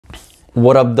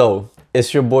What up though?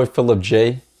 It's your boy Philip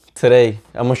J. Today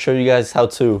I'm gonna show you guys how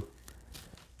to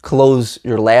close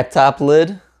your laptop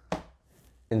lid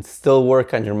and still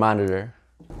work on your monitor.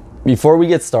 Before we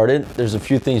get started, there's a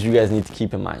few things you guys need to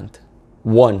keep in mind.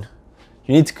 One,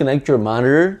 you need to connect your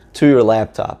monitor to your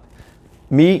laptop.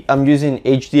 Me, I'm using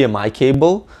HDMI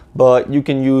cable, but you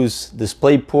can use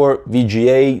DisplayPort,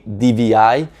 VGA,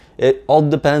 DVI. It all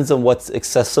depends on what's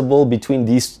accessible between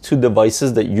these two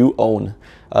devices that you own.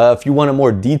 If you want a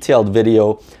more detailed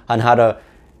video on how to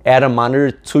add a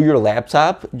monitor to your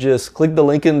laptop, just click the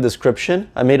link in the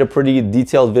description. I made a pretty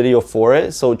detailed video for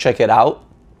it, so check it out.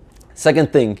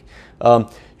 Second thing,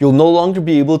 you'll no longer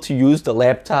be able to use the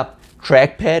laptop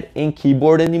trackpad and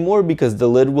keyboard anymore because the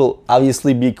lid will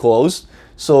obviously be closed.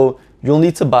 So you'll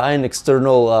need to buy an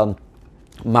external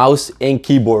mouse and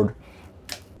keyboard.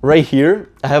 Right here,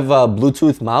 I have a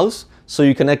Bluetooth mouse, so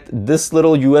you connect this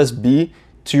little USB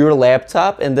to your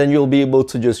laptop and then you'll be able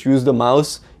to just use the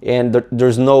mouse, and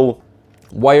there's no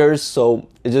wires, so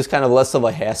it's just kind of less of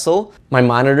a hassle. My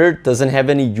monitor doesn't have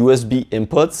any USB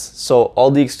inputs, so all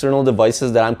the external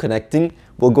devices that I'm connecting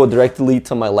will go directly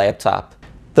to my laptop.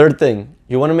 Third thing,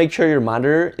 you want to make sure your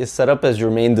monitor is set up as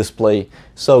your main display.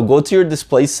 So go to your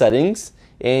display settings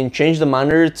and change the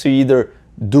monitor to either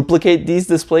duplicate these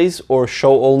displays or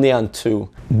show only on two.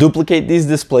 Duplicate these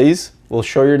displays will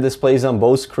show your displays on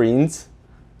both screens,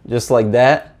 just like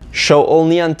that. Show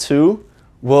only on two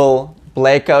will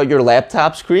black out your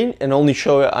laptop screen and only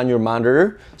show it on your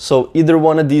monitor. So either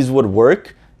one of these would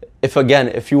work. If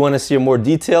you want to see a more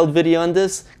detailed video on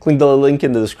this, click the link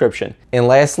in the description. And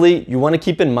lastly, you want to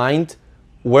keep in mind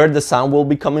where the sound will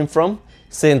be coming from.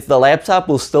 Since the laptop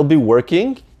will still be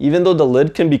working, even though the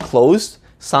lid can be closed,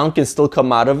 sound can still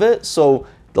come out of it. So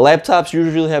the laptops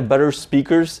usually have better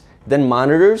speakers than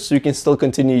monitors, so you can still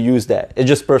continue to use that. It's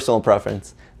just personal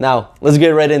preference. Now, let's get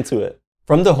right into it.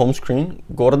 From the home screen,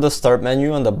 go to the start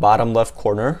menu on the bottom left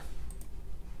corner,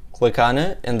 click on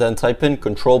it, and then type in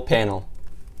Control Panel.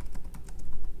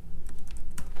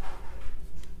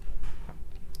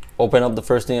 Open up the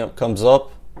first thing that comes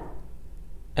up,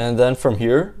 and then from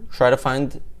here, try to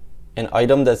find an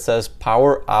item that says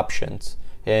Power Options,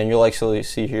 and you'll actually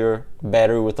see here a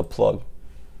battery with a plug.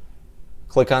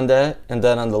 Click on that, and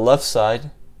then on the left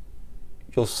side,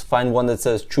 you'll find one that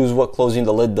says Choose what closing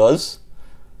the lid does.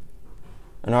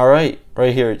 And alright,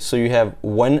 right here, so you have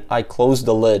When I close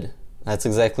the lid. That's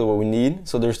exactly what we need.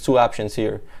 So there's two options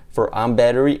here for on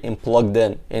battery and plugged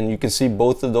in, and you can see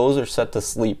both of those are set to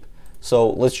sleep. So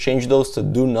let's change those to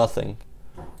do nothing,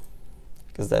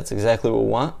 because that's exactly what we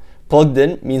want. Plugged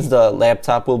in means the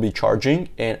laptop will be charging,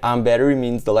 and on battery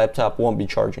means the laptop won't be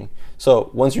charging.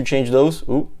 So once you change those,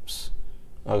 oops,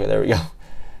 okay, there we go.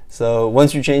 So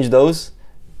once you change those,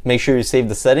 make sure you save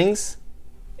the settings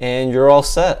and you're all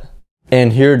set.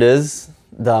 And here it is.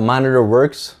 The monitor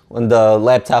works when the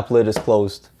laptop lid is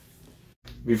closed.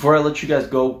 Before I let you guys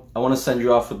go, I want to send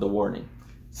you off with the warning.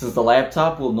 Since the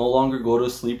laptop will no longer go to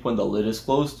sleep when the lid is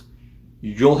closed,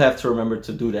 you'll have to remember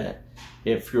to do that.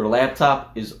 If your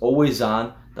laptop is always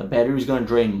on, the battery is going to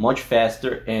drain much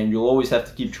faster and you'll always have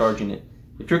to keep charging it.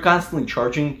 If you're constantly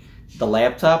charging the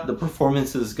laptop, the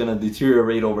performance is going to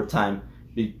deteriorate over time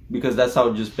because that's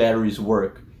how just batteries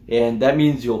work. And that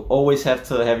means you'll always have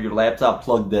to have your laptop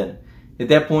plugged in. At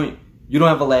that point, you don't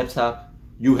have a laptop,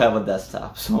 you have a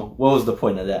desktop. So what was the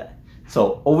point of that?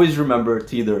 So always remember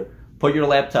to either put your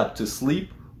laptop to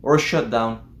sleep or shut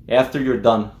down after you're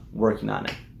done working on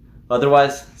it.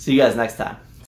 Otherwise, see you guys next time.